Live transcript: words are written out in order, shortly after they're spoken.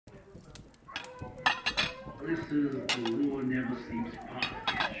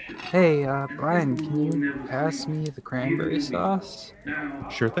Hey, Brian, can you pass me the cranberry sauce?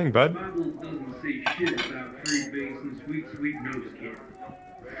 Sure thing, bud.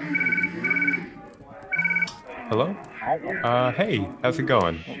 Hello? Hey, how's it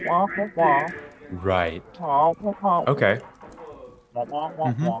going? Right. Okay.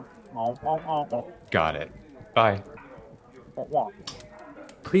 Mm-hmm. Got it. Bye.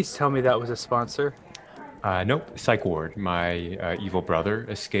 Please tell me that was a sponsor. Nope. Psych ward. My evil brother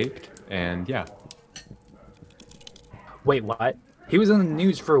escaped, and yeah. Wait, what? He was in the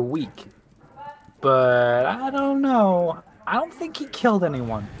news for a week, but I don't know. I don't think he killed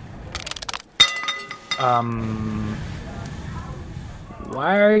anyone. Um,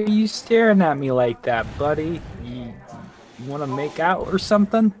 why are you staring at me like that, buddy? You want to make out or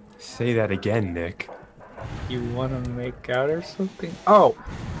something? Say that again, Nick. You want to make out or something? Oh,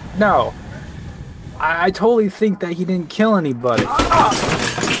 no. I totally think that he didn't kill anybody.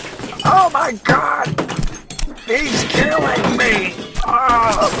 Oh my god! He's killing me!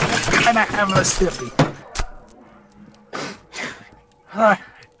 Oh, I'm kinda having a stiffy.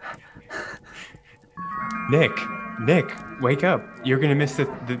 Nick, wake up. You're gonna miss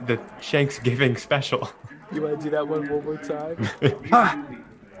the Shanksgiving special. You wanna do that one more time? Ah,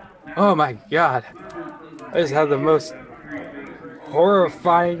 oh my god. I just had the most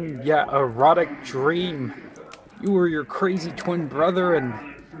horrifying yet erotic dream. You were your crazy twin brother, and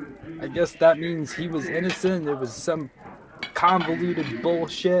I guess that means he was innocent. It was some convoluted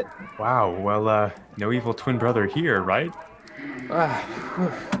bullshit. Wow, well, no evil twin brother here, right? Ah,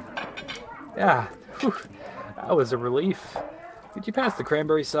 yeah, whew, that was a relief. Could you pass the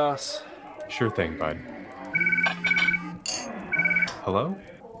cranberry sauce? Sure thing, bud. Hello?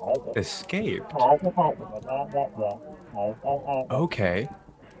 Escaped? Okay.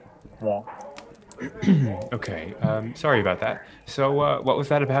 Okay, sorry about that. So, what was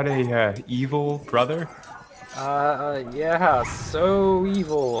that about a, evil brother? Yeah, so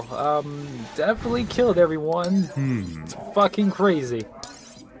evil. Definitely killed everyone. It's fucking crazy.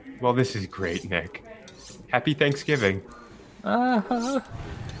 Well, this is great, Nick. Happy Thanksgiving. Uh,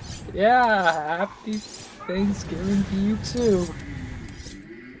 yeah, happy Thanksgiving to you too.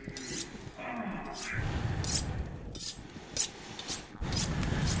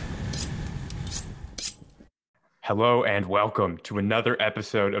 Hello and welcome to another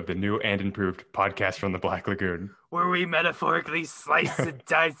episode of the new and improved podcast from the Black Lagoon. Where we metaphorically slice and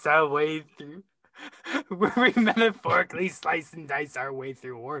dice our way through. Where we metaphorically slice and dice our way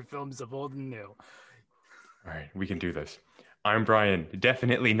through horror films of old and new. All right, we can do this. I'm Brian,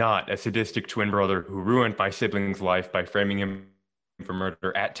 definitely not a sadistic twin brother who ruined my sibling's life by framing him for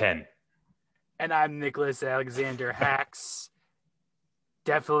murder at 10. And I'm Nicholas Alexander Hacks.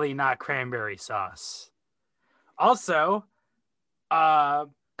 Definitely not cranberry sauce. Also, I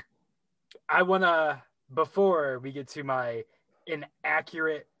want to, before we get to my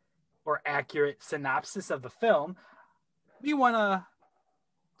inaccurate or accurate synopsis of the film, we want to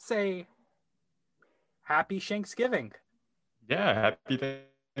say happy Shanksgiving. Yeah, happy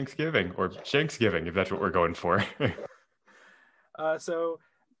Thanksgiving or Shanksgiving if that's what we're going for. So,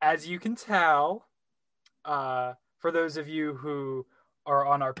 as you can tell, for those of you who are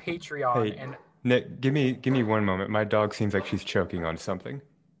on our Patreon Hey, and Nick, give me one moment. My dog seems like she's choking on something.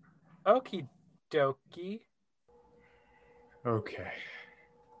 okie dokie. Okay.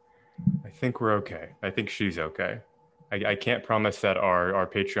 I think we're okay. I think she's okay. I can't promise that our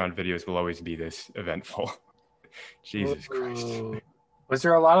Patreon videos will always be this eventful. Jesus Christ. Ooh. Was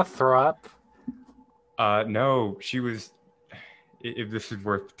there a lot of throw up? No, she was. If this is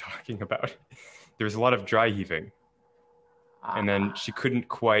worth talking about, there was a lot of dry heaving, and then she couldn't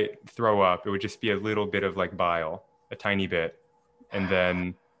quite throw up. It would just be a little bit of like bile, a tiny bit, and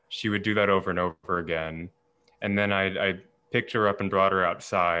then she would do that over and over again. And then I picked her up and brought her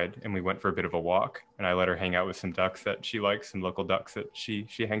outside, and we went for a bit of a walk. And I let her hang out with some ducks that she likes, some local ducks that she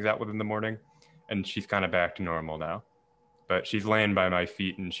hangs out with in the morning. And she's kind of back to normal now. But she's laying by my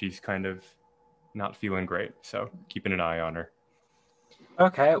feet, and she's kind of not feeling great. So keeping an eye on her.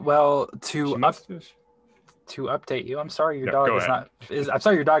 Okay, well, She must have. to update you, I'm sorry your No, dog go is ahead. not is I'm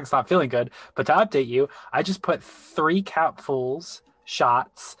sorry your dog's not feeling good, but to update you, I just put 3 cupfuls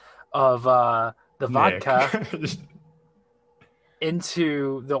shots of the Nick. vodka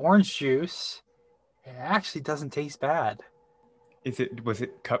into the orange juice. It actually doesn't taste bad. Was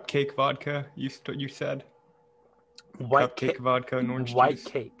it cupcake vodka you said? White Cupcake cake, vodka and orange white juice?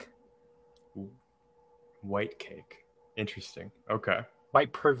 cake, Ooh, white cake. Interesting. Okay.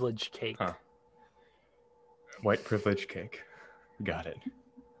 white privilege cake. Huh. White privilege cake. Got it.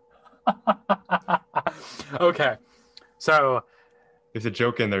 Okay, so There's a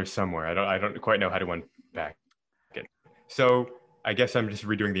joke in there somewhere. I don't quite know how to unpack it. So I guess I'm just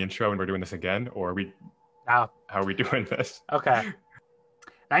redoing the intro and we're doing this again, or are we? now, How are we doing this? okay.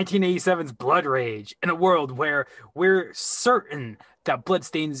 1987's Blood Rage. In a world where we're certain that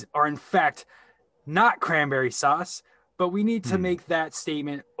bloodstains are in fact not cranberry sauce, but we need to make that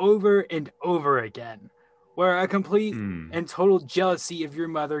statement over and over again. Where a complete and total jealousy of your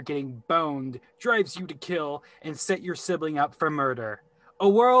mother getting boned drives you to kill and set your sibling up for murder. A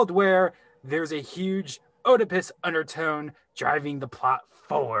world where there's a huge Oedipus undertone driving the plot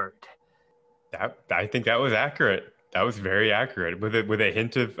forward. I think that was accurate. That was very accurate with a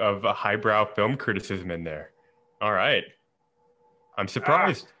hint of a highbrow film criticism in there. All right. I'm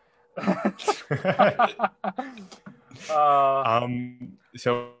surprised.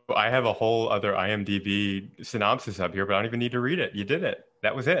 So I have a whole other IMDb synopsis up here, but I don't even need to read it. You did it.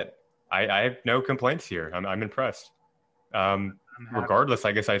 That was it. I have no complaints here. I'm impressed. Regardless,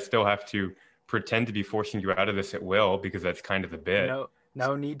 I guess I still have to pretend to be forcing you out of this at will because that's kind of the bit.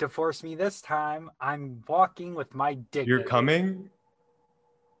 No need to force me this time. I'm walking with my dignity. You're coming?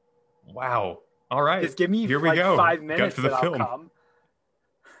 Wow. All right. Just give me Here we go. 5 minutes to the film. I'll come.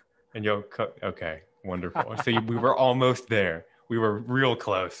 And you'll okay, wonderful. So we were almost there. We were real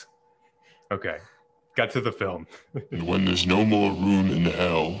close. Okay. Got to the film. And when there's no more room in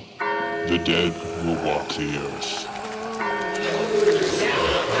hell, the dead will walk the earth.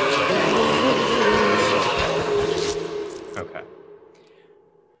 Okay.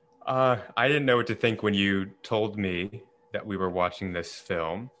 I didn't know what to think when you told me that we were watching this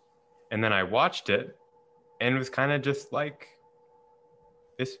film. And then I watched it and it was kind of just like,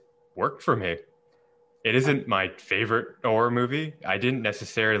 this worked for me. It isn't my favorite horror movie. I didn't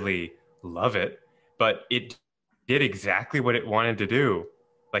necessarily love it, but it did exactly what it wanted to do.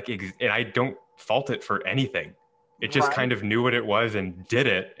 And I don't fault it for anything. It just kind of knew what it was and did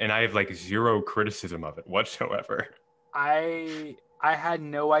it. And I have like zero criticism of it whatsoever. I had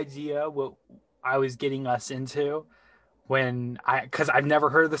no idea what I was getting us into because I've never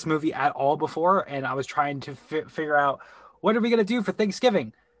heard of this movie at all before. And I was trying to figure out, what are we going to do for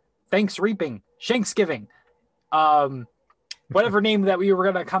Thanksgiving? Thanks reaping, Shanksgiving, whatever name that we were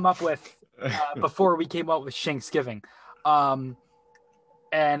going to come up with before we came up with Shanksgiving. And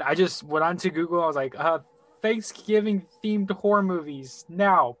I just went onto Google. I was like, Thanksgiving themed horror movies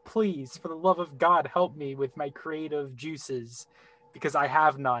now, please, for the love of God, help me with my creative juices because I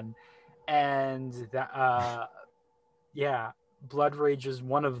have none. And Blood Rage is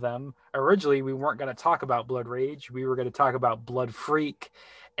one of them. Originally, we weren't going to talk about Blood Rage. We were going to talk about Blood Freak.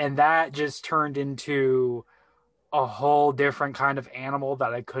 And that just turned into a whole different kind of animal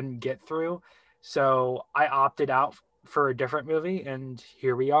that I couldn't get through. So I opted out for a different movie, and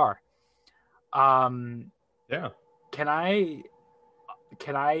here we are. Yeah. Can I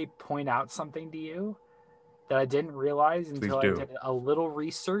point out something to you that I didn't realize until I did a little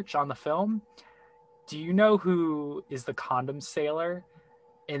research on the film? Do you know who is the condom sailor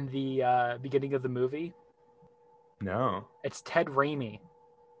in the beginning of the movie? No. It's Ted Raimi.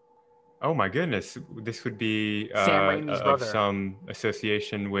 Oh my goodness. This would be Sam Raimi's brother. Some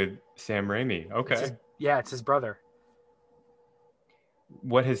association with Sam Raimi. Okay. It's his brother.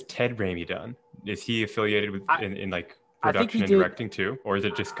 What has Ted Raimi done? Is he affiliated with in like production and directing too? Or is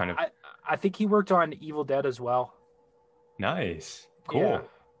it just kind of... I think he worked on Evil Dead as well. Nice. Cool. Yeah.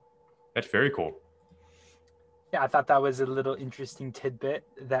 That's very cool. Yeah, I thought that was a little interesting tidbit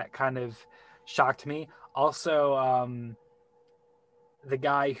that kind of shocked me. Also, the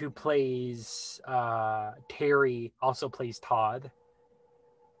guy who plays Terry also plays Todd.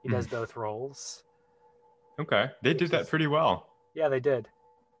 He does both roles. Okay. They did that pretty well. Yeah, they did.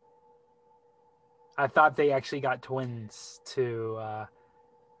 I thought they actually got twins to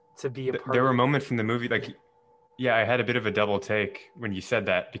be a part. There were moments in the movie, like, yeah, I had a bit of a double take when you said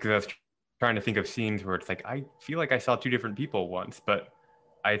that because I was trying to think of scenes where it's like, I feel like I saw two different people once, but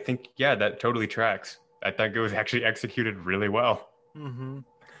I think, yeah, that totally tracks. I think it was actually executed really well. Mm-hmm.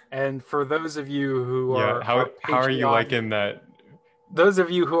 And for those of you who are how are you liking that? Those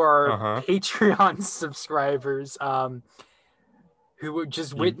of you who are Patreon subscribers, who would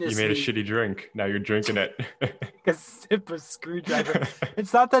just witness. You made a shitty drink. Now you're drinking it. A sip of Screwdriver.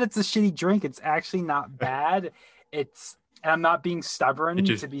 It's not that it's a shitty drink. It's actually not bad. And I'm not being stubborn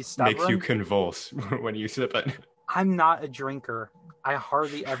to be stubborn. Makes you convulse when you sip it. I'm not a drinker. I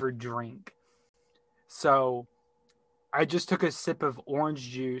hardly ever drink. So I just took a sip of orange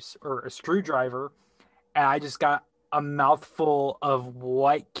juice or a Screwdriver, and I just got a mouthful of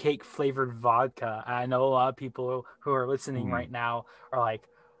white cake flavored vodka. I know a lot of people who are listening right now are like,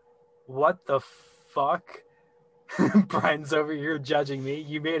 what the fuck? Brian's over here judging me.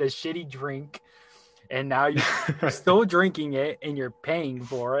 You made a shitty drink, and now you're still drinking it, and you're paying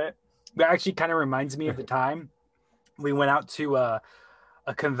for it. That actually kind of reminds me of the time we went out to a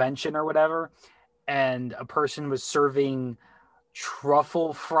convention or whatever, and a person was serving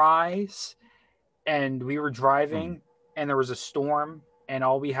truffle fries, and we were driving, and there was a storm, and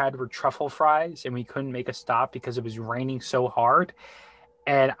all we had were truffle fries, and we couldn't make a stop because it was raining so hard.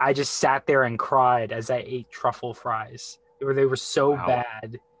 And I just sat there and cried as I ate truffle fries. They were so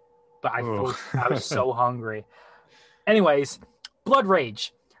bad, but I was so hungry. Anyways, Blood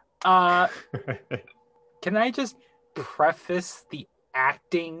Rage. Can I just preface the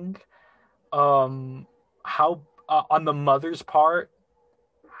acting? How on the mother's part,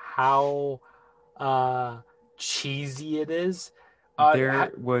 how cheesy it is.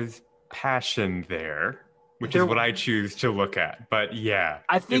 There was passion there, which is what I choose to look at. But yeah,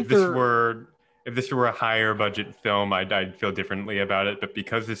 I think if this were a higher budget film, I'd feel differently about it. But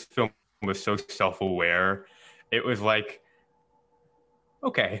because this film was so self-aware, it was like,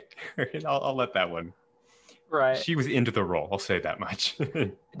 okay, I'll let that one. Right. She was into the role. I'll say that much.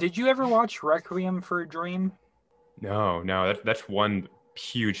 Did you ever watch Requiem for a Dream? No. That's one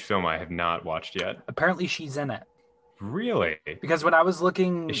huge film I have not watched yet. Apparently, she's in it. Really? Because when I was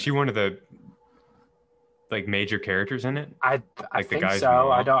looking, is she one of the major characters in it? I think so.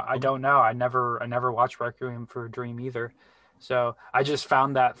 I don't know. I never watched Requiem for a Dream either. So I just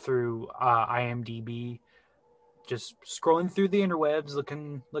found that through IMDb, just scrolling through the interwebs,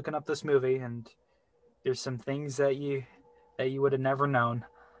 looking up this movie, and there's some things that you would have never known.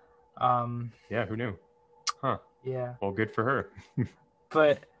 Yeah, who knew? Huh. Yeah. Well, good for her.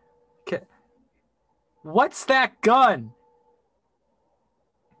 But what's that gun?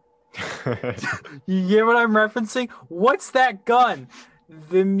 You get what I'm referencing? What's that gun?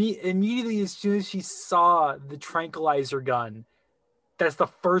 Immediately as soon as she saw the tranquilizer gun, that's the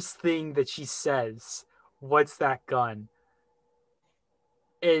first thing that she says. What's that gun?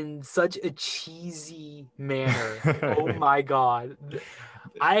 In such a cheesy manner. Oh my god.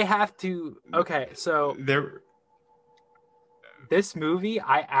 I have to. Okay, so this movie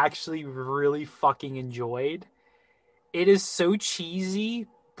I actually really fucking enjoyed. It is so cheesy,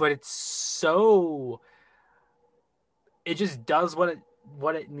 but it just does what it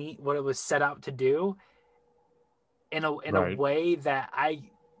was set out to do in a way that I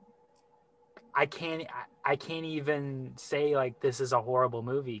can't even say like this is a horrible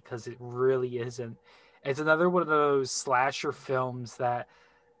movie, because it really isn't. It's another one of those slasher films that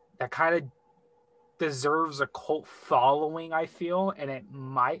kind of deserves a cult following, I feel, and it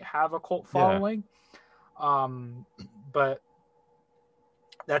might have a cult following. Yeah. But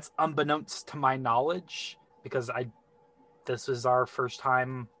that's unbeknownst to my knowledge, because this was our first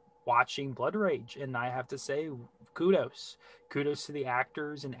time watching Blood Rage, and I have to say kudos to the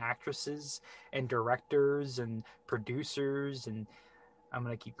actors and actresses and directors and producers, and I'm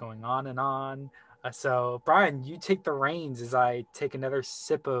gonna keep going on and on. So Brian, you take the reins as I take another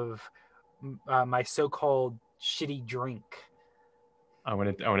sip of my so-called shitty drink. I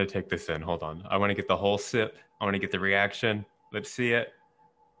want to take this in. Hold on. I want to get the whole sip. I want to get the reaction. Let's see it.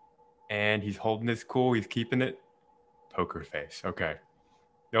 And he's holding his cool. He's keeping it. Poker face. Okay.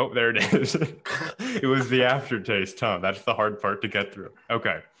 Nope, there it is. It was the aftertaste, huh? That's the hard part to get through.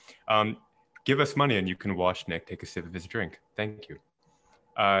 Okay. Give us money and you can watch Nick take a sip of his drink. Thank you.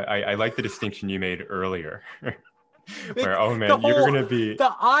 I like the distinction you made earlier. Where, oh man, you're going to be...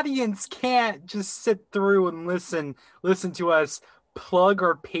 The audience can't just sit through and listen to us plug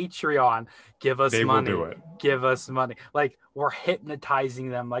our Patreon. Give us money. They will do it. Give us money. Like, we're hypnotizing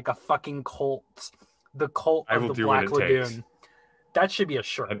them like a fucking cult. The cult of the Black Lagoon. Takes. That should be a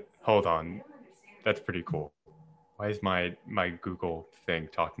shirt. Hold on. That's pretty cool. Why is my Google thing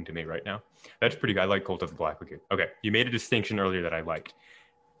talking to me right now? That's pretty good. I like Cult of the Black Lagoon. Okay. You made a distinction earlier that I liked.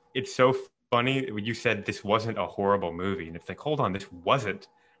 It's so funny when you said this wasn't a horrible movie. And it's like, hold on, this wasn't.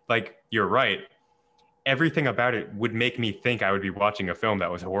 Like, you're right. Everything about it would make me think I would be watching a film that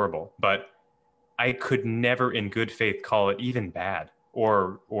was horrible. But I could never in good faith call it even bad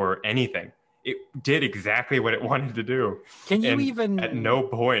or anything. It did exactly what it wanted to do. Can you even... At no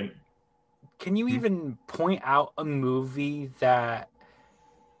point... Can you even point out a movie that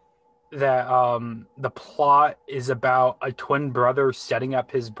the plot is about a twin brother setting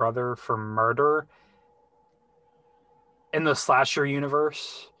up his brother for murder in the slasher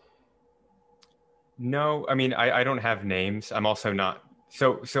universe? No, I mean, I don't have names. I'm also not...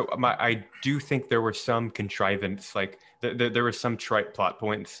 I do think there were some contrivance, like there were some trite plot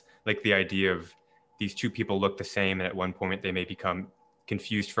points, like the idea of these two people look the same and at one point they may become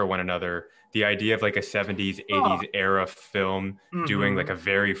confused for one another. The idea of like a 70s, 80s era film doing like a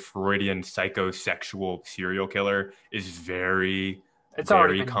very Freudian psychosexual serial killer is It's already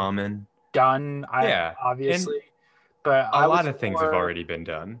very been common. done. Yeah. Obviously, And but a lot of things have already been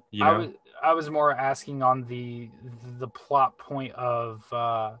done, you know? I was more asking on the plot point of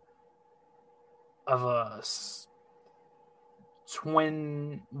a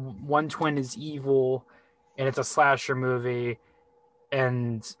twin. One twin is evil, and it's a slasher movie,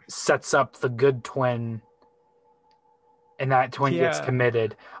 and sets up the good twin, and that twin gets Yeah.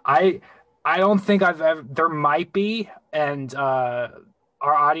 committed. I don't think I've ever. There might be, and our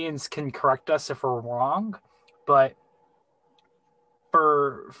audience can correct us if we're wrong, but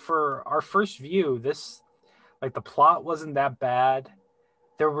for our first view, this, like, the plot wasn't that bad.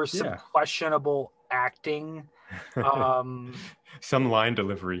 There was some Yeah. questionable acting. Some line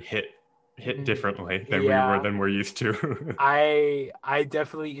delivery hit differently than we're used to. I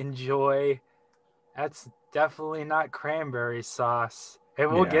definitely enjoy. That's definitely not cranberry sauce,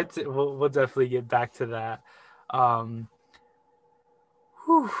 and we'll get to we'll definitely get back to that.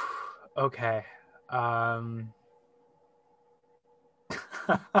 Whew, okay.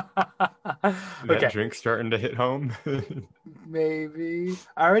 That drink starting to hit home. Maybe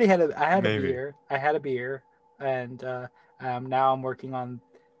I already had a Maybe. beer. I had a beer, and now I'm working on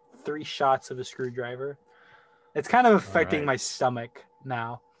 3 shots of a screwdriver. It's kind of affecting my stomach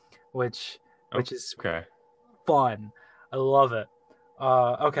now, which is okay. fun. I love it.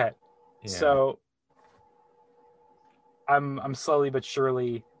 Okay. Yeah. So I'm slowly but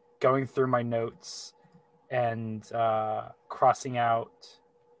surely going through my notes and crossing out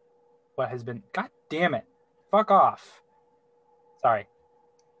what has been. God damn it! Fuck off. Sorry.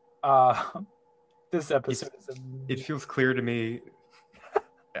 This episode it feels clear to me.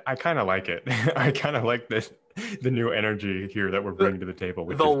 I kind of like it. I kind of like the new energy here that we're bringing to the table,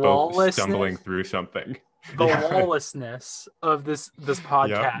 which is both stumbling through something. The lawlessness of this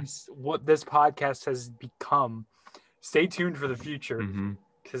podcast, what this podcast has become. Stay tuned for the future,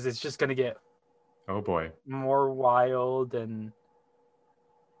 because it's just going to get more wild and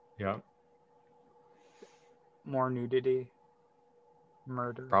more nudity,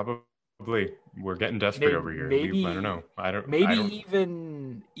 murder. Probably. We're getting desperate over here. Maybe I don't know.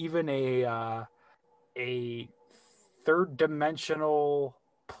 Even a third dimensional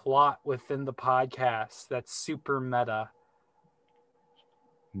plot within the podcast that's super meta.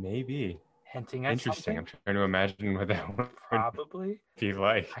 Maybe. Hinting at interesting. Something? I'm trying to imagine what that would probably be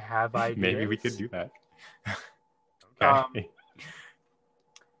like. I have ideas. Maybe we could do that. Okay.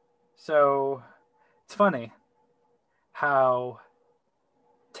 So it's funny how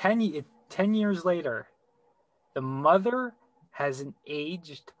 10 years later, the mother hasn't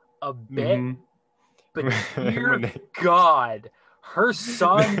aged a bit, but dear God, her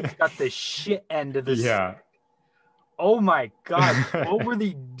son got the shit end of this. Yeah. Oh my God, what were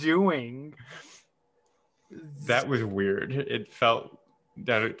they doing? That was weird. It felt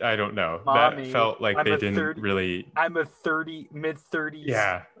that, I don't know. Mommy, that felt like they didn't really. I'm a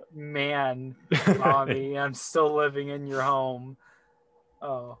mid-30s man, Mommy. I'm still living in your home.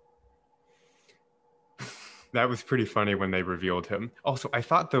 Oh. That was pretty funny when they revealed him. Also, I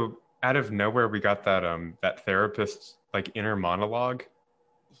thought out of nowhere we got that therapist's like inner monologue.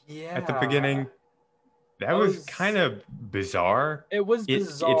 Yeah. At the beginning. That was kind of bizarre. It was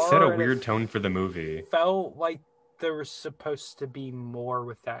bizarre. It set a weird tone for the movie. Felt like there was supposed to be more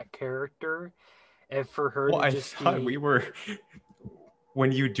with that character, and for her to just we were.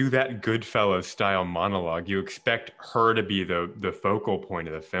 When you do that Goodfellas style monologue, you expect her to be the focal point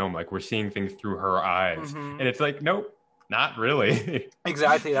of the film. Like, we're seeing things through her eyes, and it's like, nope, not really.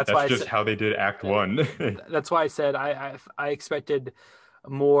 Exactly. That's why just how they did Act 1. That's why I said I expected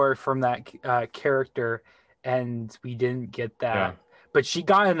more from that character, and we didn't get that. Yeah. But she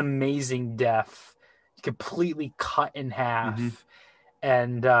got an amazing death, completely cut in half,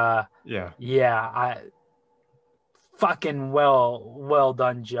 and fucking well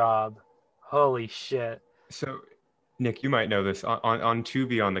done job. Holy shit. So, Nick, you might know this. On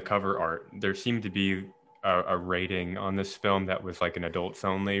Tubi, on the cover art, there seemed to be a rating on this film that was like an adults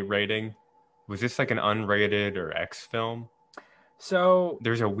only rating. Was this like an unrated or X film? So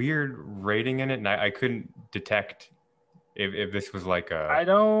there's a weird rating in it, and I couldn't detect if this was like a. I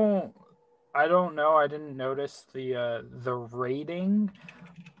don't know. I didn't notice the rating,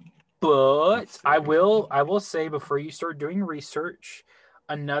 but I will say, before you start doing research,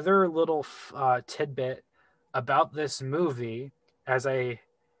 another little tidbit about this movie as I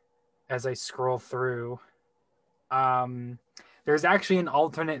scroll through. There's actually an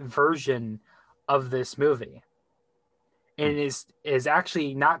alternate version of this movie. and it is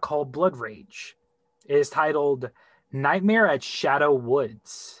actually not called Blood Rage. It is titled Nightmare at Shadow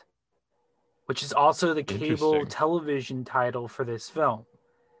Woods, which is also the cable Interesting. television title for this film,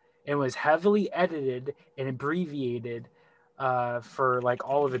 and was heavily edited and abbreviated for like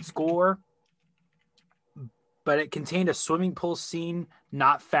all of its gore. But it contained a swimming pool scene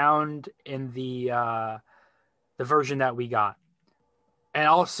not found in the version that we got. And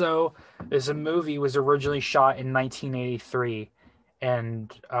also, this movie was originally shot in 1983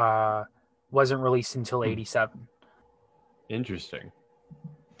 and wasn't released until 87. Interesting.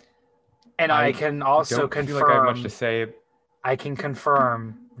 And I can also don't feel like I have much confirm, to say. I can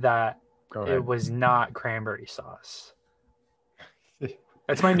confirm that Go ahead. it was not cranberry sauce.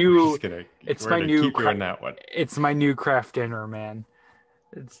 That's my new. It's my new. Keep doing that one. It's my new craft dinner, man.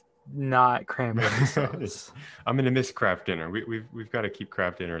 It's not cranberry sauce. I'm gonna miss craft dinner. We've got to keep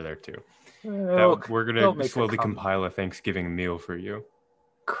craft dinner there too. We're it'll gonna make slowly it come. compile a Thanksgiving meal for you.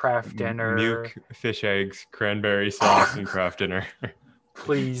 Craft dinner. Milk, fish eggs, cranberry sauce, and craft dinner.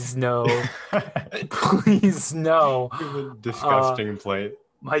 Please no. Please no. Disgusting plate.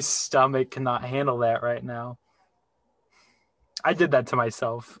 My stomach cannot handle that right now. I did that to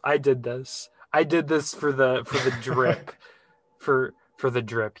myself. I did this for the drip. for the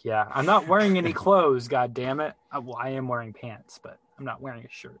drip, yeah. I'm not wearing any clothes, god damn it. Well, I am wearing pants, but I'm not wearing a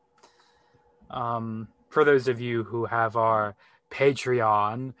shirt. For those of you who have our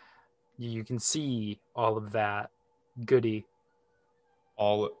Patreon, you can see all of that goodie.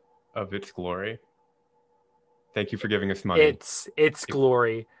 All of its glory. Thank you for giving us money. It's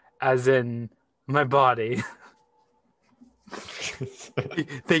glory, as in my body.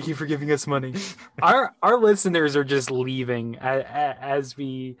 Thank you for giving us money. Our listeners are just leaving as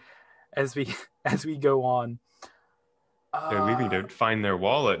we go on. They're leaving to find their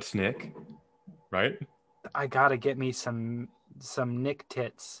wallets, Nick. Right? I gotta get me some Nick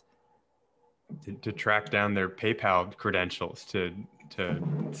tits. To track down their PayPal credentials to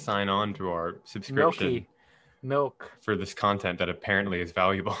sign on to our subscription. Milk for this content that apparently is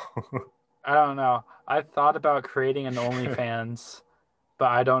valuable. I don't know. I thought about creating an OnlyFans, but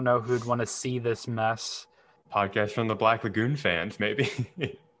I don't know who'd want to see this mess. Podcast from the Black Lagoon fans, maybe.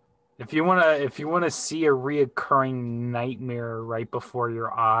 If you wanna see a reoccurring nightmare right before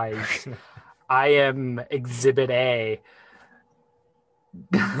your eyes, I am Exhibit A.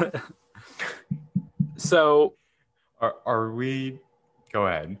 So, are we? Go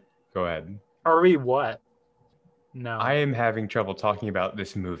ahead. Are we what? No. I am having trouble talking about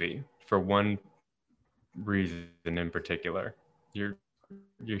this movie for one reason in particular. You're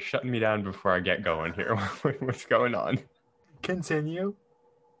shutting me down before I get going here. What's going on? Continue.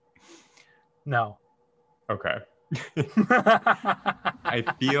 No. Okay. I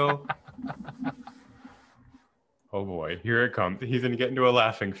feel. Oh boy, here it comes. He's gonna get into a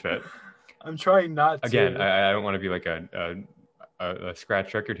laughing fit. I'm trying not to. Again, I don't want to be like a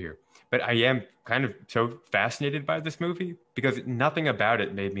scratch record here, but I am kind of so fascinated by this movie because nothing about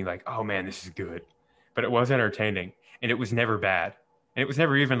it made me like, oh man, this is good. But it was entertaining, and it was never bad, and it was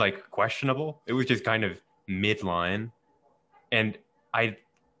never even like questionable. It was just kind of midline, and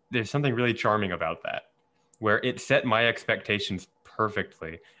there's something really charming about that, where it set my expectations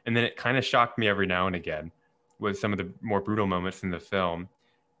perfectly, and then it kind of shocked me every now and again with some of the more brutal moments in the film.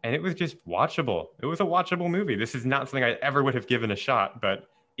 And it was just watchable. It was a watchable movie. This is not something I ever would have given a shot, but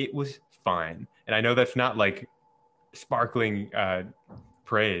it was fine. And I know that's not like sparkling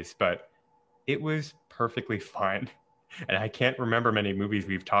praise, but it was perfectly fine. And I can't remember many movies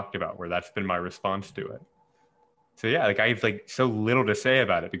we've talked about where that's been my response to it. So yeah, like I have like so little to say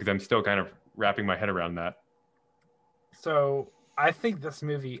about it because I'm still kind of wrapping my head around that. So I think this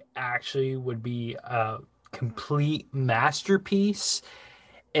movie actually would be a complete masterpiece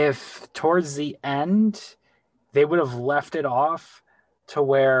if towards the end they would have left it off to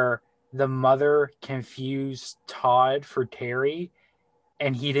where the mother confused Todd for Terry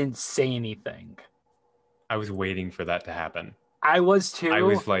and he didn't say anything. I was waiting for that to happen. I was too. I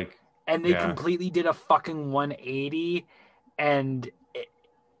was like, and they completely did a fucking 180 and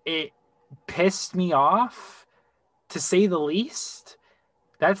it pissed me off, to say the least.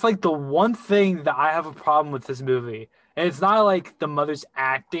 That's like the one thing that I have a problem with this movie. And it's not like the mother's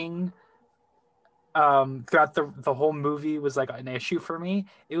acting throughout the whole movie was like an issue for me.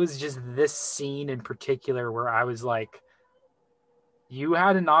 It was just this scene in particular where I was like, you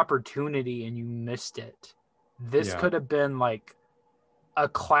had an opportunity and you missed it. This could have been like a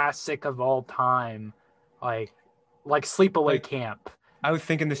classic of all time, like Sleepaway Camp. I was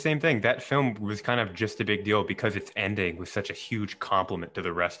thinking the same thing. That film was kind of just a big deal because its ending was such a huge compliment to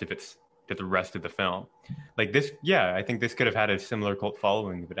the rest of its to the rest of the film. Like this, yeah, I think this could have had a similar cult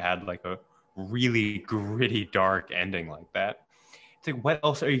following if it had like a really gritty, dark ending like that. It's like, what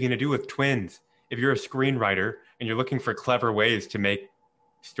else are you going to do with twins? If you're a screenwriter and you're looking for clever ways to make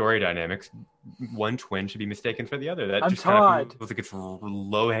story dynamics, one twin should be mistaken for the other. That I'm just kind of Todd. feels like it's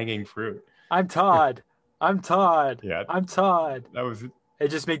low-hanging fruit. I'm Todd. I'm Todd. Yeah, I'm Todd. that was And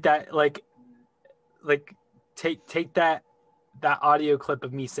just make that like take that audio clip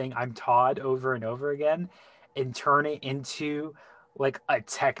of me saying I'm Todd over and over again and turn it into like a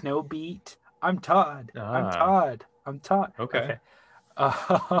techno beat. I'm Todd. I'm Todd. I'm Todd. Okay.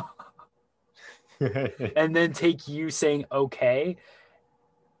 And then take you saying okay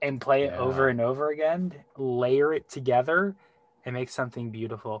and play it over Yeah. and over again, layer it together, and make something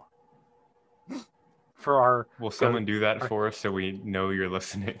beautiful. For our Will someone do that for us so we know you're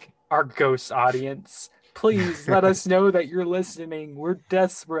listening? our ghost audience, please let us know that you're listening. We're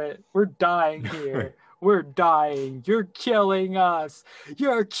desperate. We're dying here. We're dying. You're killing us.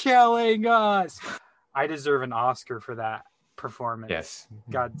 You're killing us. I deserve an Oscar for that performance. Yes.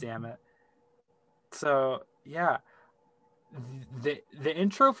 God damn it. So yeah, the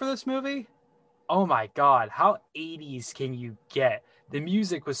intro for this movie, oh my god, how 80s can you get? The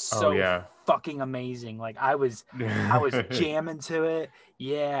music was so fucking amazing. Like I was jamming to it.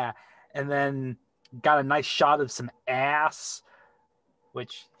 Yeah. And then got a nice shot of some ass,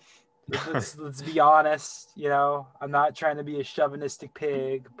 which let's be honest, you know, I'm not trying to be a chauvinistic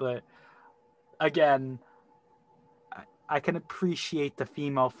pig, but again, I can appreciate the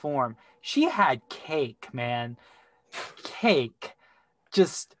female form. She had cake, man. Cake.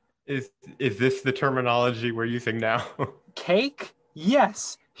 Just Is this the terminology we're using now? Cake?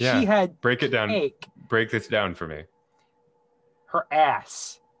 Yes. Yeah. She had Break it down. cake. Break this down for me. Her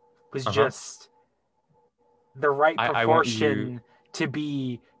ass was just the right proportion to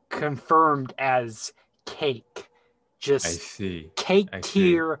be confirmed as cake. Just I see. Cake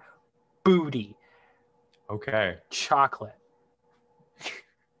tier booty. Okay. Chocolate.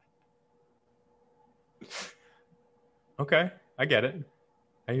 Okay. I get it.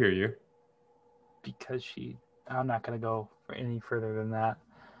 I hear you. Because I'm not going to go for any further than that.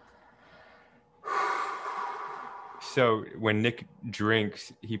 So when Nick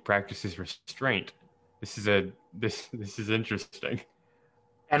drinks, he practices restraint. This is interesting.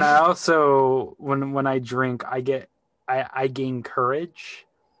 And I also, when I drink, I gain courage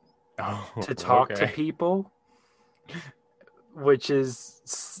to talk to people, which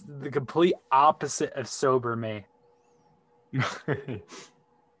is the complete opposite of sober me.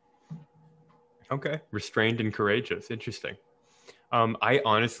 Okay. Restrained and courageous. Interesting. I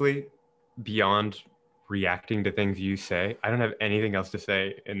honestly, beyond reacting to things you say, I don't have anything else to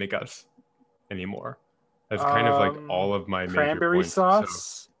say in the guts anymore. That's kind of like all of my major cranberry points.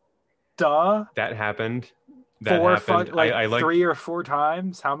 sauce. So duh. that happened. I 3 or 4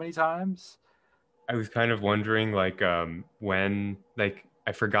 times. How many times? I was kind of wondering, like, when, like,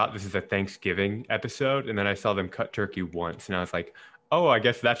 I forgot this is a Thanksgiving episode, and then I saw them cut turkey once, and I was like, oh, I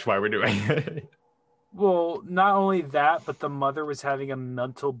guess that's why we're doing it. Well, not only that, but the mother was having a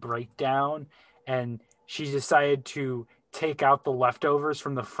mental breakdown, and she decided to take out the leftovers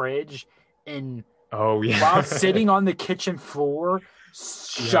from the fridge, and while sitting on the kitchen floor,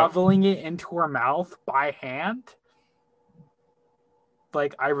 shoveling it into her mouth by hand.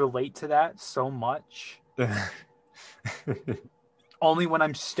 Like, I relate to that so much. Only when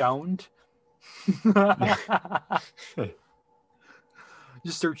I'm stoned.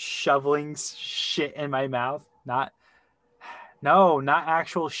 Just start shoveling shit in my mouth. Not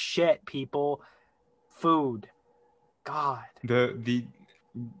actual shit, people. Food. God. The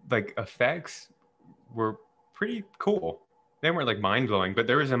like effects were pretty cool. They weren't like mind-blowing, but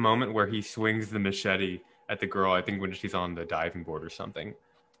there was a moment where he swings the machete at the girl, I think when she's on the diving board or something,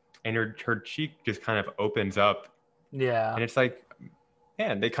 and her cheek just kind of opens up. Yeah. And it's like,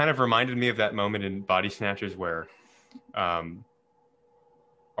 man, they kind of reminded me of that moment in Body Snatchers where our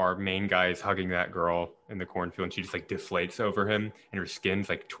main guy is hugging that girl in the cornfield and she just like deflates over him and her skin's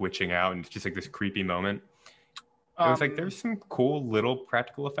like twitching out and it's just like this creepy moment. It was like there's some cool little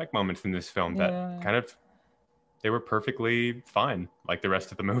practical effect moments in this film that kind of, they were perfectly fine, like the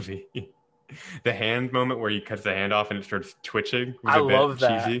rest of the movie. The hand moment where he cuts the hand off and it starts twitching was a bit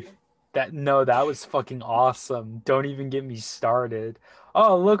cheesy. That was fucking awesome. Don't even get me started.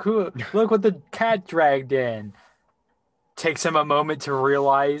 Oh, look what the cat dragged in. Takes him a moment to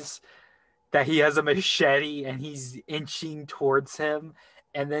realize that he has a machete and he's inching towards him,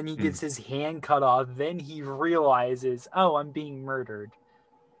 and then he gets his hand cut off. Then he realizes, oh, I'm being murdered.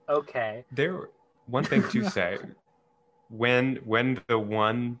 Okay. One thing to say, when the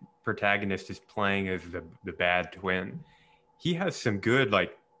one protagonist is playing as the bad twin, he has some good,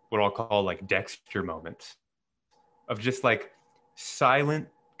 like, what I'll call like Dexter moments of just like silent,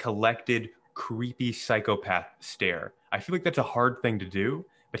 collected, creepy psychopath stare. I feel like that's a hard thing to do,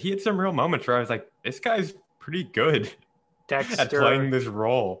 but he had some real moments where I was like, this guy's pretty good at playing this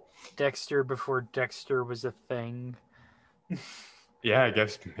role. Dexter before Dexter was a thing. Yeah, I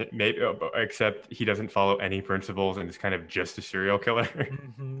guess maybe, except he doesn't follow any principles and is kind of just a serial killer.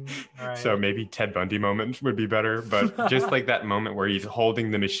 Right. So maybe Ted Bundy moments would be better, but just like that moment where he's holding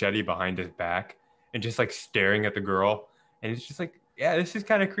the machete behind his back and just like staring at the girl, and it's just like, yeah, this is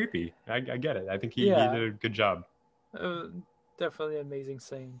kind of creepy. I get it. I think he did a good job. Definitely an amazing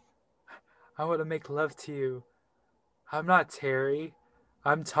scene. I want to make love to you. I'm not Terry.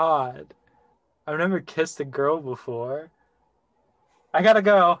 I'm Todd. I've never kissed a girl before. I gotta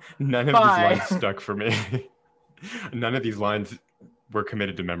go. None of Bye. these lines stuck for me. None of these lines were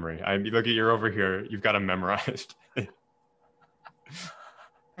committed to memory. I look at, you're over here. You've got them memorized. I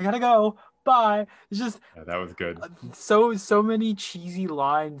gotta go. Bye. It's just that was good. So many cheesy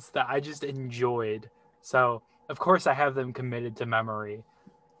lines that I just enjoyed. So of course I have them committed to memory,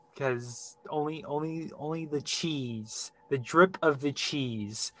 because only the cheese, the drip of the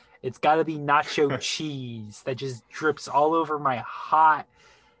cheese. It's got to be nacho cheese that just drips all over my hot,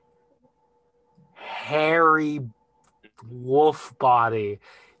 hairy wolf body.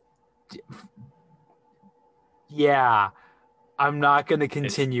 Yeah, I'm not going to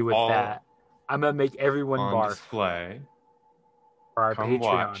continue with that. I'm going to make everyone on barf. Display. For our Come Patreon.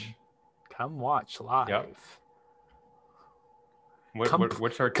 watch. Come watch live. Yep.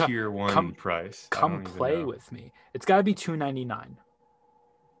 What's our tier 1 price? Come play with me. It's got to be $2.99.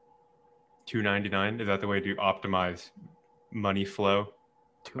 $2.99? Is that the way to optimize money flow?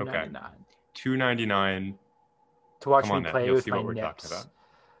 $2.99. Okay. $2.99 to watch me play with my nips.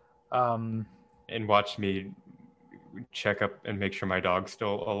 And watch me check up and make sure my dog's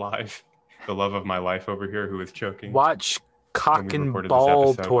still alive. The love of my life over here who is choking. Watch cock and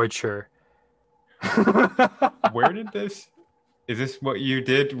ball torture. Where did this? Is this what you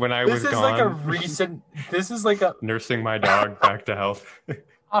did when I was gone? This is like a recent. This is like a nursing my dog back to health.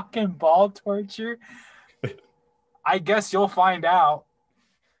 Cock and ball torture. I guess you'll find out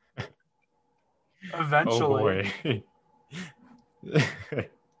eventually. Oh boy.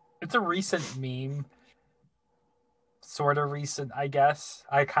 It's a recent meme. Sort of recent, I guess.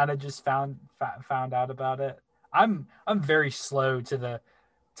 I kind of just found out about it. I'm very slow to the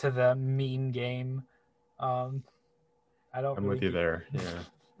meme game. I'm with you there. Yeah.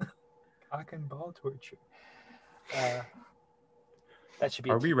 Cock and ball torture. That should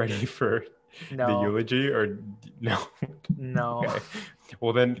be. Are we ready for the eulogy or no? No. Okay.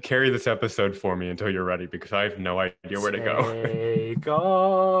 Well, then carry this episode for me until you're ready, because I have no idea where to go. Take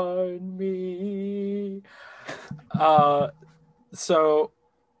on me. So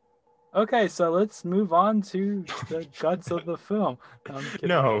let's move on to the guts of the film.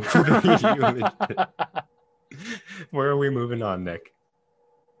 No, the eulogy. Where are we moving on, Nick?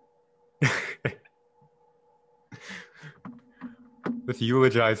 Let's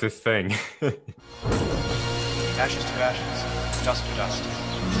eulogize this thing. Ashes to ashes, dust to dust.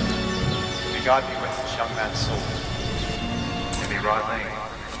 May God be with this young man's soul. And may Rod Lane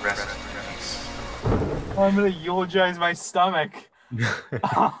rest in peace. I'm gonna eulogize my stomach.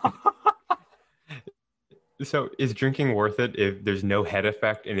 So, is drinking worth it if there's no head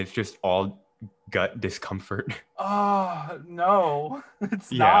effect and it's just all gut discomfort? Oh, no.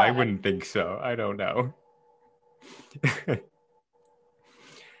 It's yeah, not. I wouldn't think so. I don't know.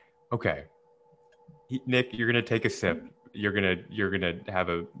 Okay. Nick, you're going to take a sip. You're going to have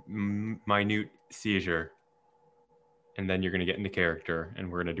a minute seizure. And then you're going to get into character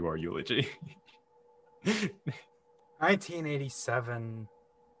and we're going to do our eulogy. 1987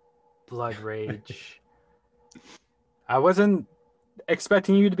 Blood Rage. I wasn't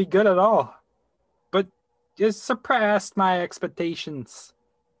expecting you to be good at all, but you surpassed my expectations.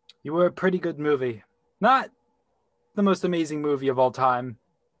 You were a pretty good movie. Not the most amazing movie of all time,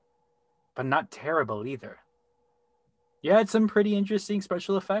 but not terrible either. You had some pretty interesting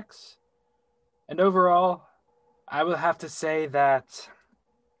special effects. And overall, I will have to say that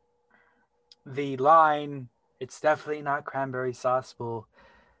the line, "It's definitely not cranberry sauce," will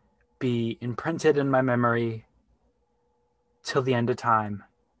be imprinted in my memory till the end of time.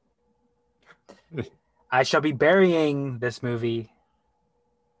 I shall be burying this movie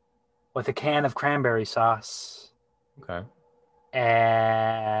with a can of cranberry sauce. Okay.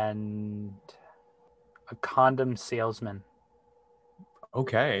 And a condom salesman.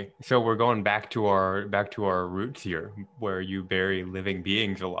 Okay, so we're going back to our roots here, where you bury living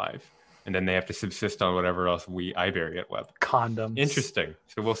beings alive, and then they have to subsist on whatever else I bury it with. Condoms. Interesting.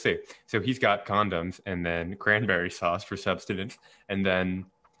 So we'll see. So he's got condoms, and then cranberry sauce for substance, and then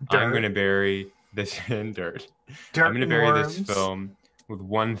I'm Dirt. going to bury this in dirt. Dirt I'm going to and bury worms. this film with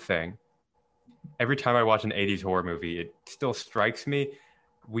one thing. Every time I watch an 80s horror movie, it still strikes me.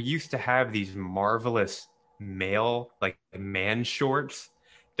 We used to have these marvelous male, like man shorts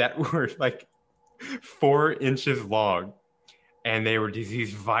that were like 4 inches long. And they were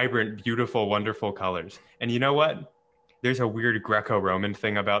these vibrant, beautiful, wonderful colors. And you know what? There's a weird Greco-Roman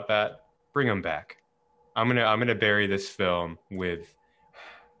thing about that. Bring them back. I'm gonna bury this film with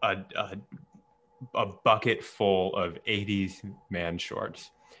a bucket full of 80s man shorts,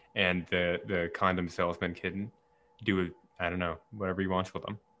 and the condom salesman can do, I don't know, whatever he wants with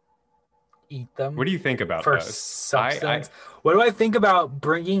them. Eat them. What do you think about for those? substance? What do I think about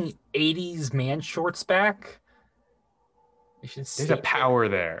bringing 80s man shorts back? You should There's a power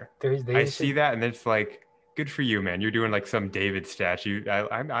there. I should, see that, and it's like, good for you, man. You're doing like some David statue.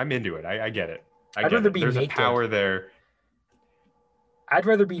 I'm into it. I get it. I'd rather be There's naked. a power there. I'd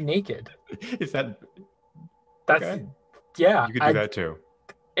rather be naked. Is that? That's Okay. Yeah. You could do that too.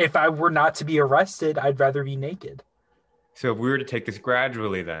 If I were not to be arrested, I'd rather be naked. So if we were to take this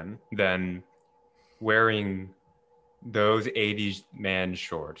gradually, then wearing those 80s man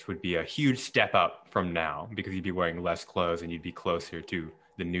shorts would be a huge step up from now, because you'd be wearing less clothes and you'd be closer to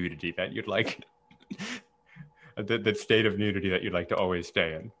the nudity that you'd like, the state of nudity that you'd like to always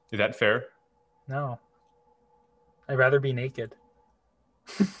stay in. Is that fair? No. I'd rather be naked.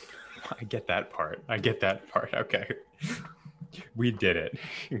 I get that part. Okay. We did it.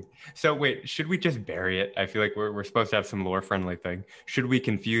 So wait, should we just bury it? I feel like we're supposed to have some lore friendly thing. Should we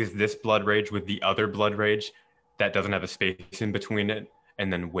confuse this blood rage with the other blood rage that doesn't have a space in between it,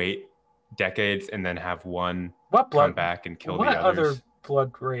 and then wait decades and then have one come back and kill the others? What other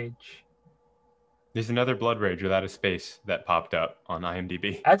blood rage? There's another blood rage without a space that popped up on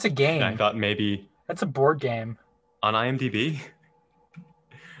IMDb. That's a game. And I thought maybe That's a board game. on IMDb.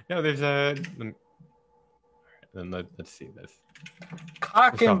 No, there's a. Then let's see this.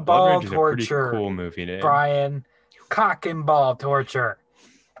 Cock First off, and Blood ball Rage is a torture. pretty cool movie name. Brian. Cock and ball torture.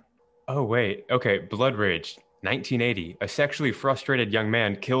 Oh wait, okay. Blood Rage, 1980. A sexually frustrated young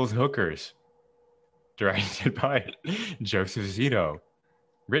man kills hookers. Directed by Joseph Zito.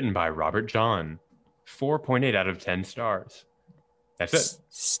 Written by Robert John. 4.8 out of 10 stars. That's it.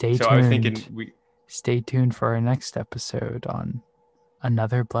 Stay So tuned. I was thinking Stay tuned for our next episode on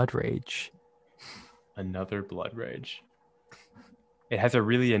another Blood Rage. Another Blood Rage. It has a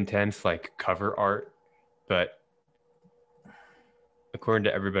really intense like cover art, but according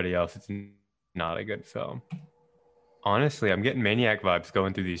to everybody else, it's not a good film. Honestly, I'm getting Maniac vibes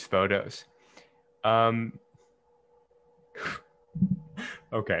going through these photos.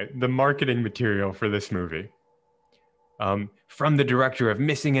 Okay, the marketing material for this movie. From the director of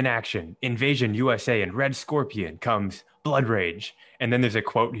Missing in Action, Invasion USA, and Red Scorpion comes Blood Rage. And then there's a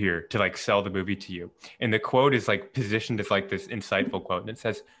quote here to like sell the movie to you. And the quote is like positioned as like this insightful quote. And it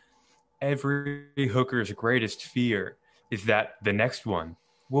says, every hooker's greatest fear is that the next one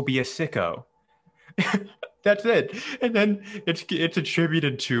will be a sicko. That's it. And then it's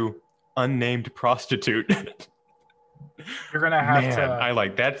attributed to unnamed prostitute. You're gonna have Man, to.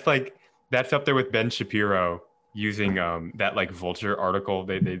 I that's up there with Ben Shapiro using that like Vulture article.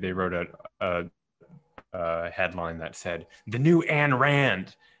 They wrote a headline that said the new Ayn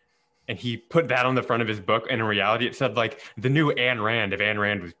Rand, and he put that on the front of his book. And in reality, it said like the new Ayn Rand, if Ayn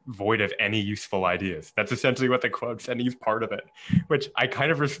Rand was void of any useful ideas. That's essentially what the quote said, and he's part of it, which I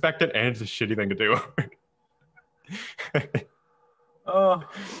kind of respect it, and it's a shitty thing to do.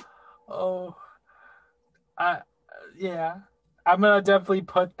 Yeah. I'm gonna definitely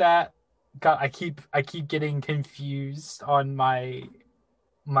put that. God, I keep getting confused on my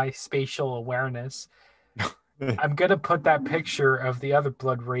spatial awareness. I'm gonna put that picture of the other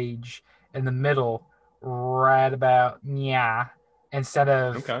Blood Rage in the middle, right about instead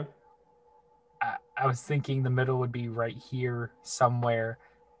of. Okay. I was thinking the middle would be right here somewhere,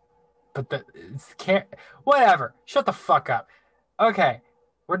 but can't. Whatever. Shut the fuck up. Okay,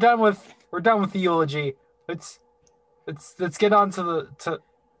 we're done with the eulogy. Let's get on to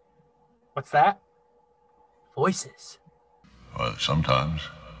what's that? Voices. Well, sometimes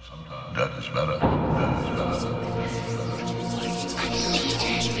that is better.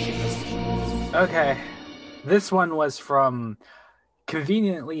 Okay, this one was from,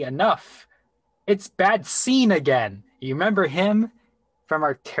 conveniently enough, it's Bad Scene again. You remember him from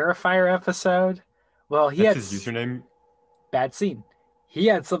our Terrifier episode? Well, That's his username. Bad Scene. he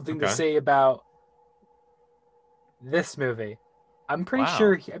had something to Okay. say about this movie. I'm pretty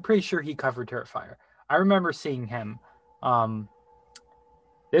Wow. sure he covered Terrifier. I remember seeing him.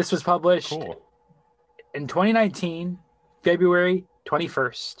 This was published Cool. in 2019, February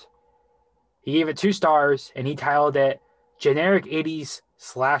 21st. He gave it 2 stars and he titled it Generic 80s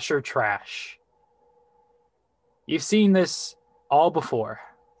Slasher Trash. You've seen this all before.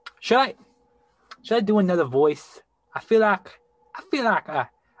 Should I do another voice? I feel like I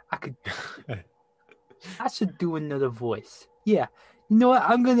could. I should do another voice. Yeah. You know what?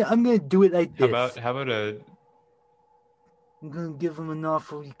 I'm gonna do it like this. How about I'm gonna give him an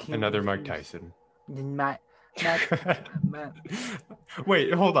offer you can't another Mike refuse. Tyson? Then Matt.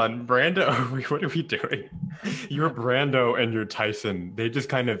 Wait, hold on, Brando. Wait, what are we doing? You're Brando and you're Tyson. They just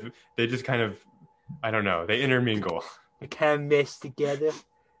kind of, I don't know. They intermingle. They kind of mesh together.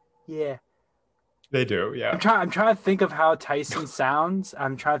 Yeah. They do, yeah. I'm trying to think of how Tyson sounds.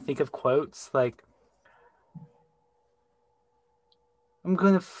 I'm trying to think of quotes like I'm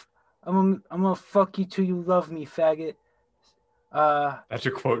gonna fuck you till you love me, faggot. That's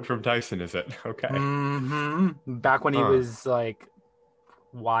a quote from Tyson, is it? Okay. Back when he Huh. was like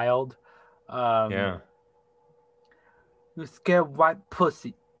wild. Yeah. You scared white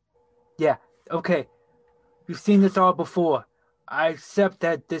pussy. Yeah, okay. We've seen this all before. I accept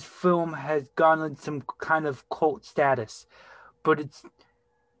that this film has garnered some kind of cult status, but it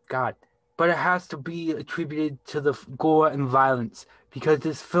has to be attributed to the gore and violence because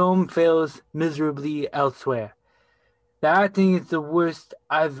this film fails miserably elsewhere. The acting is the worst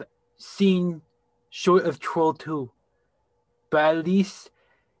I've seen short of Troll 2, but at least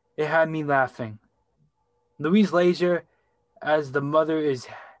it had me laughing. Louise Lasher as the mother is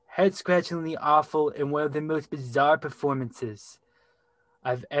head-scratchingly awful and one of the most bizarre performances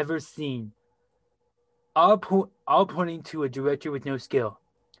I've ever seen. All pointing to a director with no skill.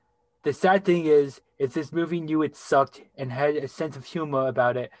 The sad thing is, if this movie knew it sucked and had a sense of humor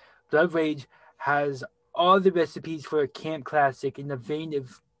about it, Blood Rage has all the recipes for a camp classic in the vein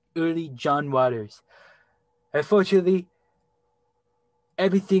of early John Waters. Unfortunately,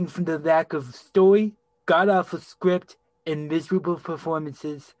 everything from the lack of story, god-awful script, and miserable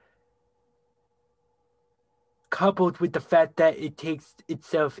performances, coupled with the fact that it takes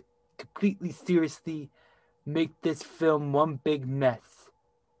itself completely seriously, make this film one big mess.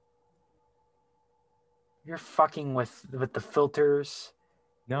 You're fucking with the filters.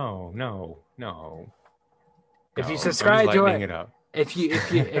 No. If you No, subscribe I'm to lightening it, it up. if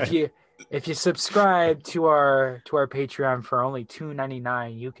you subscribe to our Patreon for only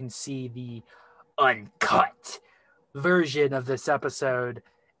 $2.99, you can see the uncut version of this episode,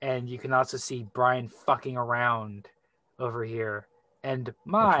 and you can also see Brian fucking around over here, and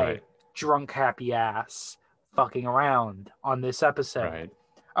my right. drunk happy ass fucking around on this episode. Right.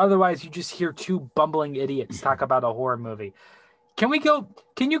 Otherwise, you just hear 2 bumbling idiots talk about a horror movie. Can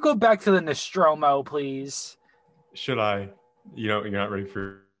you go back to the Nostromo, please? Should I? You're not ready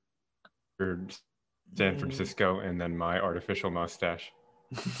for San Francisco and then my artificial mustache.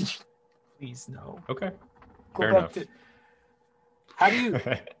 Please no. Okay. Go Fair back enough. How do you?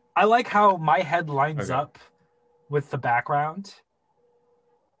 I like how my head lines Okay. up with the background.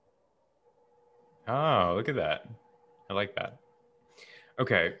 Oh, look at that. I like that.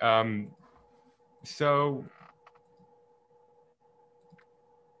 Okay. So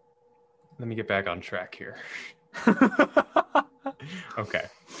let me get back on track here. Okay.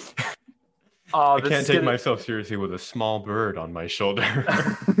 Oh, I can't take myself seriously with a small bird on my shoulder.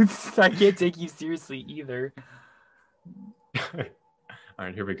 I can't take you seriously either. All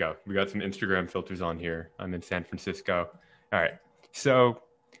right, here we go. We got some Instagram filters on here. I'm in San Francisco. All right. So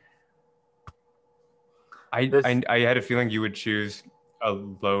I had a feeling you would choose a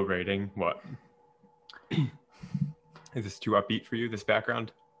low rating. What? Is this too upbeat for you, this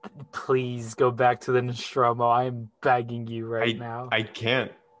background? Please go back to the Nostromo. I'm begging you right now. I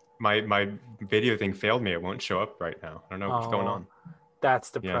can't. My video thing failed me. It won't show up right now. I don't know what's going on.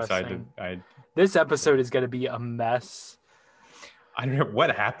 That's Yeah, depressing. so This episode is going to be a mess. I don't know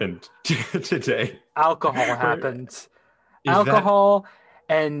what happened today. Alcohol happened. Is Alcohol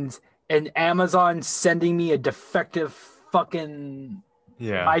and Amazon sending me a defective fucking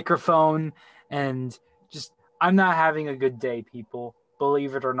Yeah. microphone, and just I'm not having a good day, people.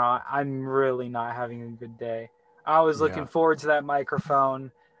 Believe it or not, I'm really not having a good day. I was looking Yeah. forward to that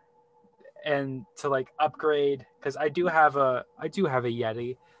microphone and to like upgrade because I do have a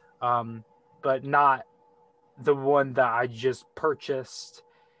Yeti, but not the one that I just purchased.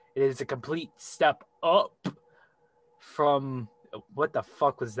 It is a complete step up from what the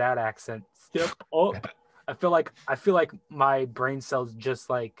fuck was that accent? Step up I feel like my brain cells just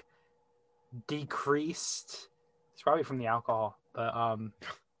like decreased. It's probably from the alcohol, but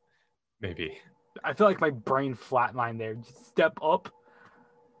Maybe. I feel like my brain flatlined there. Just step up,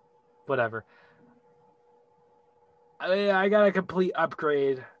 whatever. I got a complete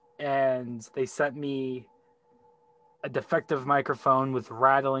upgrade, and they sent me a defective microphone with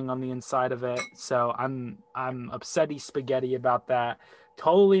rattling on the inside of it. So I'm upsetty spaghetti about that.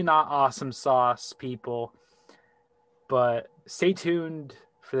 Totally not awesome sauce, people. But stay tuned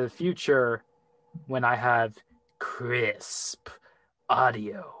for the future when I have crisp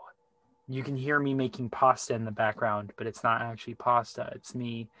audio. You can hear me making pasta in the background, but it's not actually pasta. It's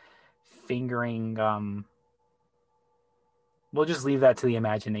me fingering. We'll just leave that to the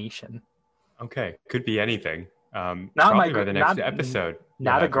imagination. Okay, could be anything. Not Probably by the next episode.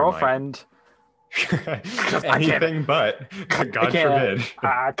 Not a you'll have girlfriend. Anything but. God forbid.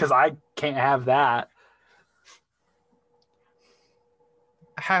 Because I can't have that.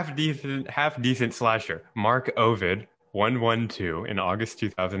 Half decent slasher. Mark Ovid 112 in August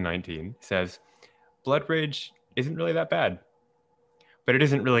 2019 says, Blood Rage isn't really that bad, but it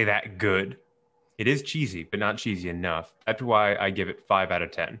isn't really that good. It is cheesy, but not cheesy enough. That's why I give it 5 out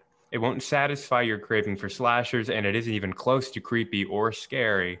of 10. It won't satisfy your craving for slashers, and it isn't even close to creepy or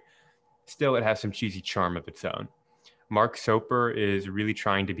scary. Still, it has some cheesy charm of its own. Mark Soper is really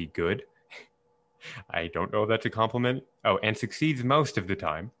trying to be good. I don't know if that's a compliment. Oh, and succeeds most of the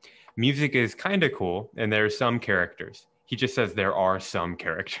time. Music is kind of cool, and there are some characters. He just says there are some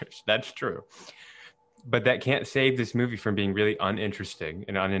characters. That's true. But that can't save this movie from being really uninteresting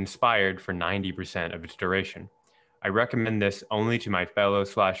and uninspired for 90% of its duration. I recommend this only to my fellow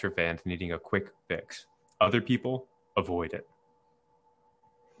slasher fans needing a quick fix. Other people, avoid it.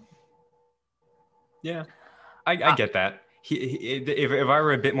 Yeah, I get that. If I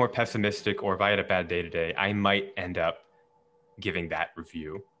were a bit more pessimistic, or if I had a bad day today, I might end up giving that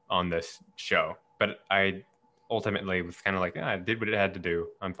review on this show. But I ultimately was kind of like, I did what it had to do.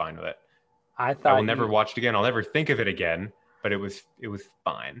 I'm fine with it. I will never watch it again. I'll never think of it again. But it was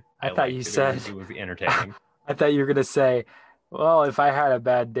fine. I thought you said it was entertaining. I thought you were gonna say, well, if I had a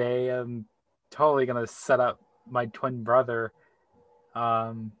bad day, I'm totally gonna set up my twin brother.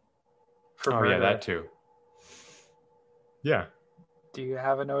 For murder. Yeah, that too. Yeah. Do you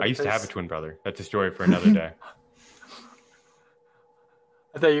have a notice? I used to have a twin brother. That's a story for another day.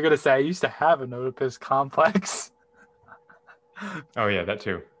 I thought you were gonna say I used to have an Oedipus complex. Oh yeah, that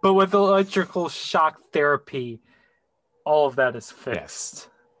too. But with electrical shock therapy, all of that is fixed. Yes.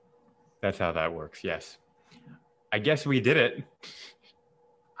 That's how that works. Yes. I guess we did it.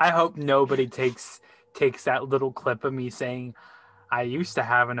 I hope nobody takes that little clip of me saying I used to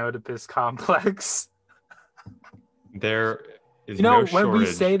have an Oedipus complex. There is no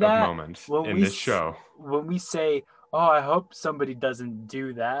shortage of moments in this show. When we say, oh, I hope somebody doesn't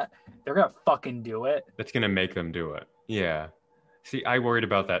do that, they're going to fucking do it. That's going to make them do it. Yeah. See, I worried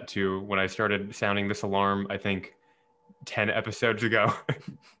about that too when I started sounding this alarm, I think 10 episodes ago.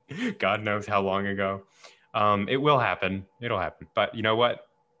 God knows how long ago. It will happen. It'll happen. But you know what?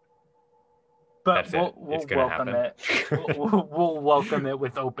 But we'll welcome it. We'll welcome it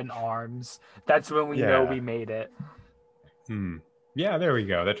with open arms. That's when we know we made it. Yeah, there we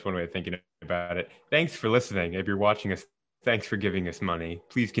go. That's one way of thinking about it. Thanks for listening. If you're watching us, thanks for giving us money.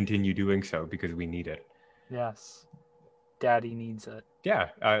 Please continue doing so because we need it. Yes. Daddy needs it. Yeah.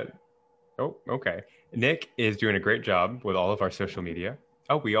 Okay. Nick is doing a great job with all of our social media.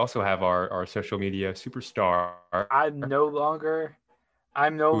 Oh, we also have our social media superstar. I'm no longer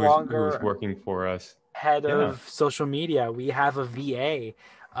who's working for us. Head of social media. We have a VA.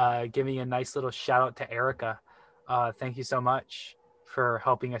 Giving a nice little shout out to Erica. Thank you so much for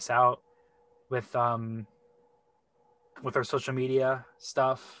helping us out with our social media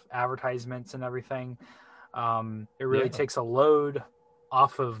stuff, advertisements and everything. It really takes a load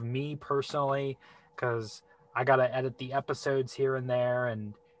off of me personally because I got to edit the episodes here and there,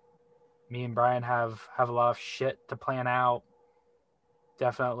 and me and Brian have a lot of shit to plan out.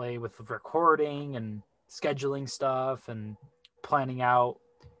 Definitely with recording and scheduling stuff and planning out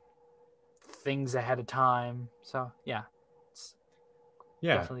things ahead of time. So yeah.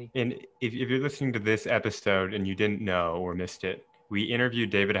 Definitely. And if you're listening to this episode and you didn't know or missed it, we interviewed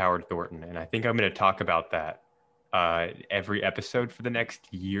David Howard Thornton, and I think I'm going to talk about that every episode for the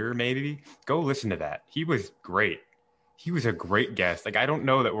next year, maybe. Go listen to that. He was great. He was a great guest. Like, I don't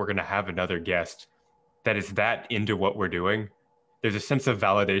know that we're going to have another guest that is that into what we're doing. There's a sense of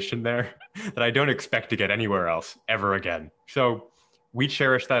validation there that I don't expect to get anywhere else ever again. So we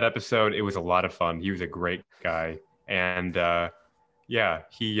cherished that episode. It was a lot of fun. He was a great guy. And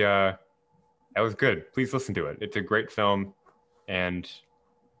he That was good. Please listen to it. It's a great film, and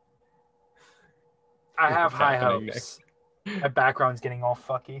I have What's high happening hopes. My background's getting all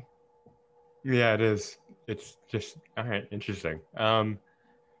fucky. yeah, it is. It's just all right. Interesting.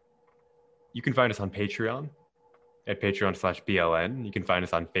 You can find us on Patreon at patreon.com/BLN. You can find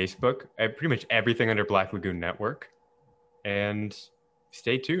us on Facebook at pretty much everything under Black Lagoon Network. And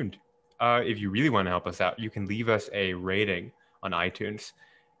stay tuned. If you really want to help us out, you can leave us a rating on iTunes.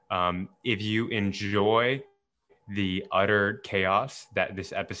 If you enjoy the utter chaos that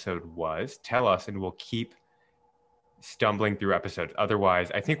this episode was, tell us and we'll keep stumbling through episodes.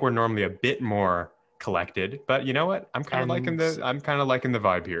 Otherwise, I think we're normally a bit more collected, but you know what? I'm kind of liking the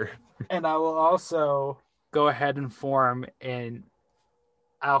vibe here. And I will also go ahead and form an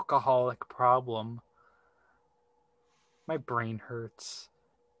alcoholic problem. My brain hurts.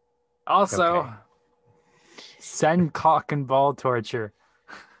 Also, Okay. send cock and ball torture.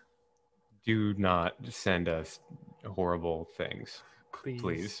 Do not send us horrible things, Please.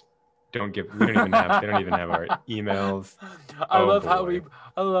 please. They don't even have our emails. I Oh, love boy.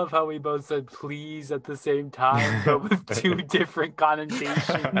 how we both said please at the same time, but with two different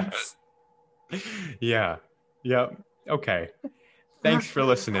connotations. Yeah. Yep. Okay. Thanks for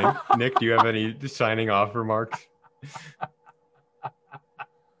listening. Nick, do you have any signing off remarks?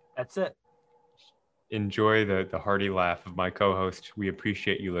 That's it. Enjoy the hearty laugh of my co-host. We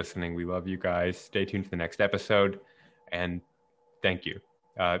appreciate you listening. We love you guys. Stay tuned for the next episode. And thank you.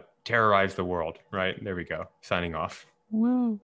 Terrorize the world, right? There we go. Signing off. Woo.